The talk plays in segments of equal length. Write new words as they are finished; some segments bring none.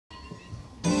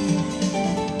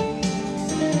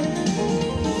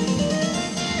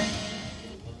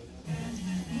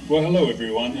Well, hello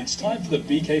everyone. It's time for the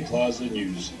BK Plaza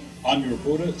News. I'm your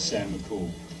reporter, Sam McCool.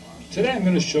 Today I'm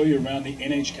going to show you around the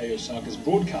NHK Osaka's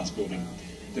broadcast building.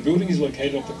 The building is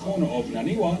located off the corner of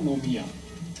Naniwa no Miya.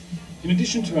 In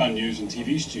addition to our news and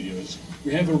TV studios,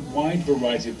 we have a wide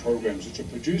variety of programs which are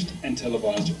produced and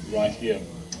televised right here.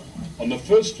 On the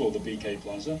first floor of the BK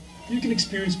Plaza, you can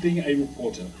experience being a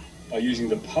reporter by using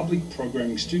the public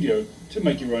programming studio to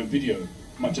make your own video,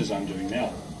 much as I'm doing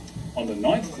now. On the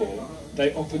 9th floor,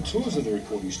 they offer tours of the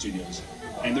recording studios,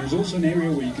 and there is also an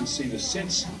area where you can see the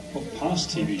sets of past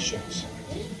TV shows.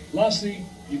 Lastly,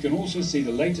 you can also see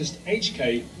the latest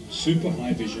HK Super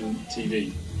High Vision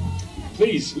TV.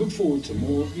 Please look forward to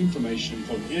more information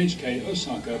from the NHK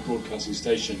Osaka Broadcasting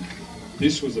Station.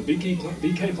 This was the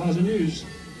BK Plaza News.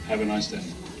 Have a nice day.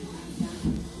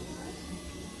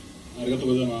 ありがとう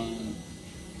ございます。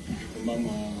こんばん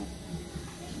は。